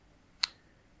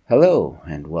Hello,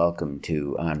 and welcome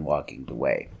to On Walking the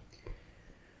Way.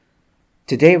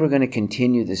 Today we're going to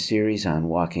continue the series on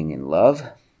walking in love,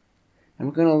 and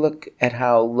we're going to look at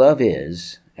how love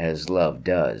is as love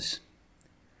does.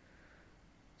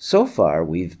 So far,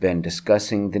 we've been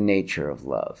discussing the nature of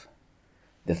love,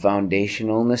 the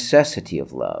foundational necessity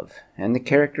of love, and the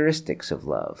characteristics of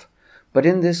love. But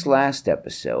in this last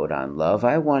episode on love,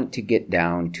 I want to get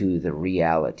down to the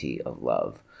reality of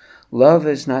love. Love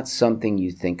is not something you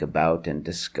think about and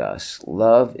discuss.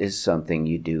 Love is something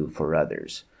you do for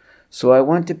others. So I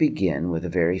want to begin with a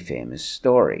very famous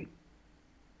story.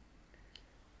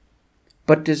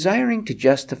 But desiring to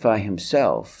justify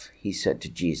himself, he said to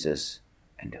Jesus,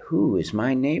 "And who is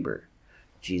my neighbor?"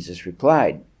 Jesus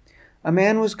replied, "A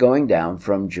man was going down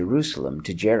from Jerusalem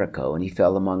to Jericho, and he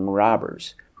fell among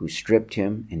robbers, who stripped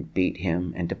him and beat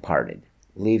him and departed,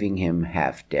 leaving him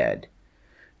half dead.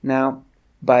 Now,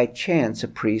 by chance a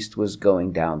priest was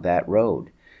going down that road,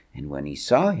 and when he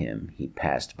saw him, he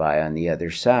passed by on the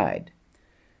other side.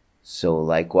 So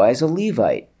likewise a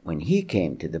Levite, when he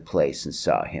came to the place and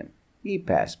saw him, he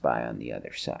passed by on the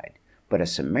other side. But a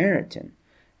Samaritan,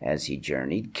 as he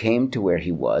journeyed, came to where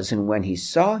he was, and when he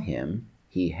saw him,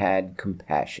 he had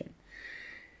compassion.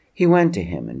 He went to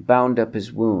him and bound up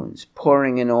his wounds,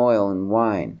 pouring in oil and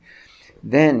wine.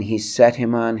 Then he set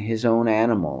him on his own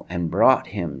animal and brought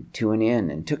him to an inn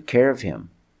and took care of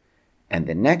him. And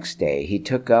the next day he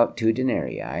took out 2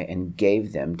 denarii and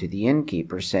gave them to the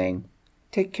innkeeper, saying,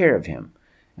 'Take care of him,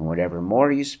 and whatever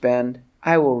more you spend,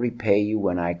 I will repay you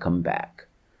when I come back.'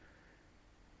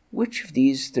 Which of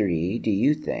these 3 do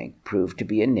you think proved to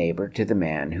be a neighbor to the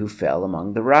man who fell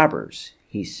among the robbers?"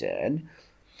 He said,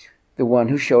 "The one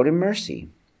who showed him mercy."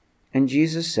 And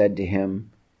Jesus said to him,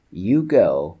 "You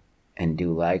go and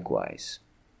do likewise."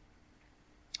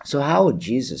 So how would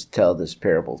Jesus tell this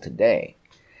parable today?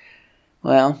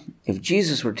 Well, if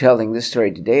Jesus were telling this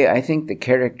story today, I think the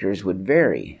characters would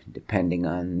vary depending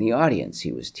on the audience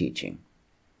he was teaching.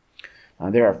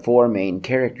 Now, there are 4 main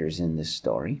characters in this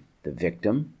story: the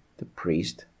victim, the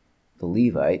priest, the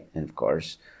Levite, and of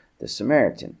course, the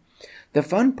Samaritan. The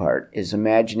fun part is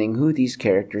imagining who these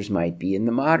characters might be in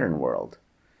the modern world.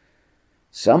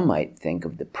 Some might think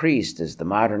of the priest as the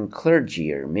modern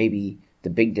clergy, or maybe the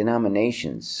big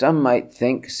denominations. Some might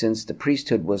think, since the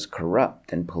priesthood was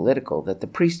corrupt and political, that the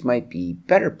priest might be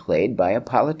better played by a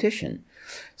politician.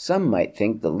 Some might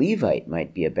think the Levite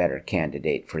might be a better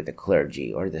candidate for the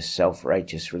clergy or the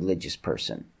self-righteous religious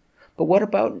person. But what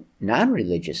about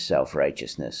non-religious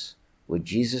self-righteousness? Would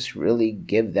Jesus really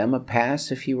give them a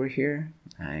pass if he were here?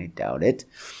 I doubt it.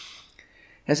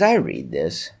 As I read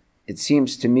this, it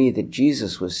seems to me that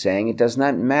Jesus was saying it does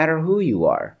not matter who you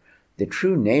are. The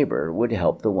true neighbor would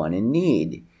help the one in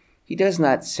need. He does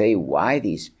not say why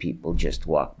these people just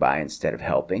walk by instead of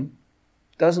helping.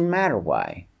 Doesn't matter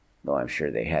why, though I'm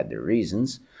sure they had their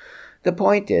reasons. The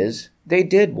point is, they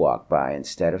did walk by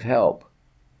instead of help.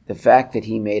 The fact that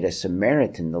he made a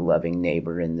Samaritan the loving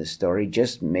neighbor in this story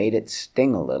just made it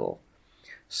sting a little.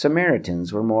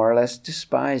 Samaritans were more or less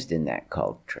despised in that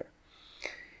culture.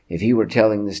 If he were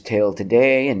telling this tale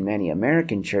today in many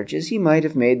American churches, he might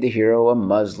have made the hero a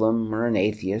Muslim or an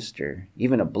atheist or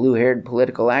even a blue-haired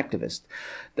political activist.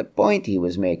 The point he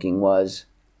was making was,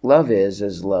 love is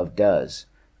as love does.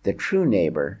 The true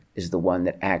neighbor is the one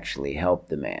that actually helped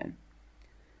the man.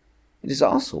 It is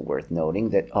also worth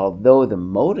noting that although the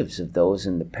motives of those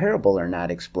in the parable are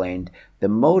not explained, the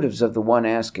motives of the one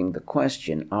asking the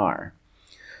question are.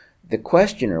 The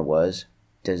questioner was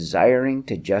desiring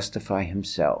to justify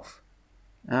himself.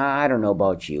 I don't know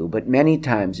about you, but many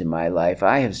times in my life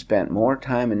I have spent more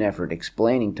time and effort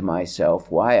explaining to myself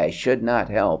why I should not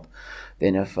help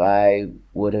than if I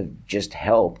would have just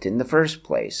helped in the first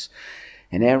place.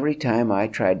 And every time I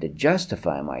tried to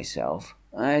justify myself,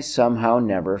 I somehow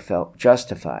never felt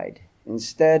justified.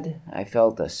 Instead, I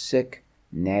felt a sick,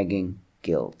 nagging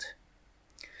guilt.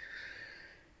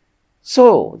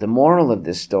 So, the moral of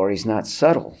this story is not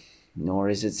subtle, nor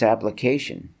is its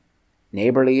application.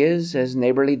 Neighborly is as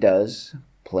neighborly does,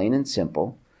 plain and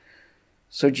simple.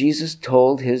 So Jesus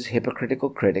told his hypocritical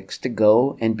critics to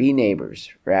go and be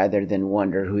neighbors, rather than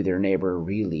wonder who their neighbor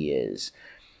really is.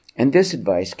 And this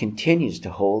advice continues to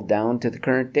hold down to the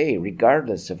current day,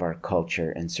 regardless of our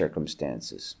culture and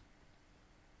circumstances.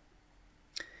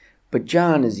 But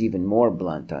John is even more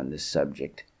blunt on this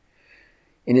subject.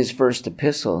 In his first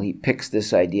epistle, he picks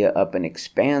this idea up and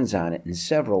expands on it in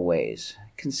several ways.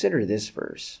 Consider this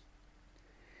verse.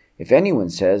 "If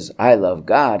anyone says, 'I love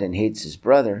God,' and hates his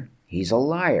brother, he's a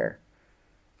liar.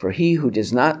 For he who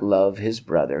does not love his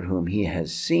brother whom he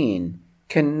has seen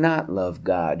cannot love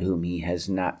God whom he has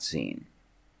not seen."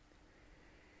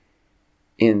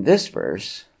 In this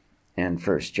verse, and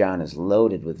 1 John is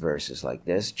loaded with verses like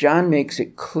this, John makes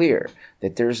it clear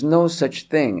that there is no such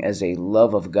thing as a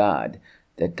love of God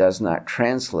that does not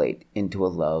translate into a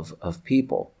love of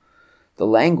people. The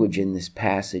language in this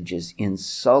passage is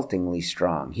insultingly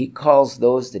strong. He calls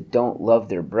those that don't love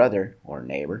their brother or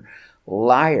neighbor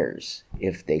liars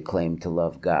if they claim to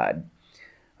love God.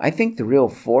 I think the real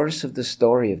force of the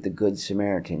story of the Good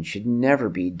Samaritan should never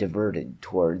be diverted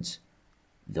towards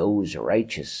those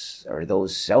righteous or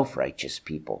those self-righteous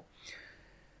people.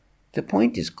 The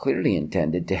point is clearly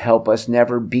intended to help us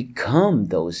never become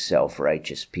those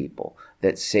self-righteous people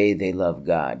that say they love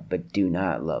God but do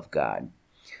not love God.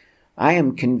 I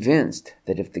am convinced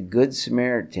that if the Good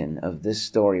Samaritan of this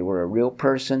story were a real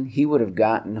person, he would have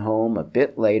gotten home a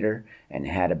bit later and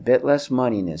had a bit less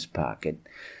money in his pocket,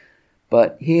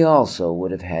 but he also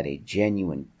would have had a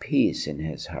genuine peace in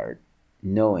his heart,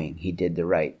 knowing he did the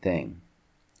right thing.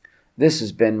 This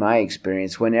has been my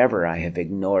experience whenever I have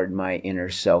ignored my inner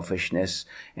selfishness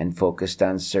and focused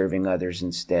on serving others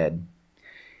instead.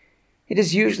 It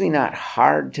is usually not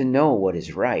hard to know what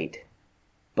is right,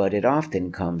 but it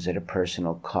often comes at a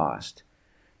personal cost.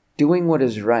 Doing what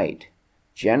is right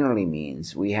generally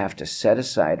means we have to set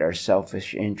aside our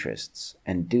selfish interests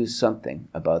and do something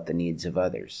about the needs of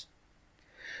others.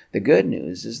 The good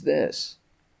news is this: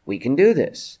 we can do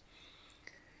this.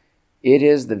 It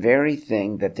is the very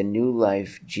thing that the new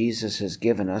life Jesus has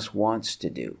given us wants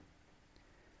to do.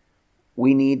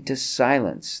 We need to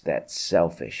silence that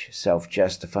selfish,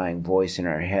 self-justifying voice in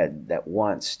our head that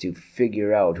wants to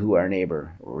figure out who our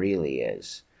neighbor really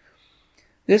is.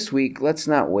 This week, let's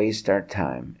not waste our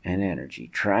time and energy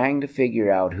trying to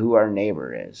figure out who our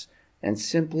neighbor is, and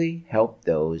simply help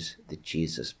those that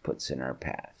Jesus puts in our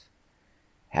path.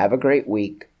 Have a great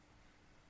week.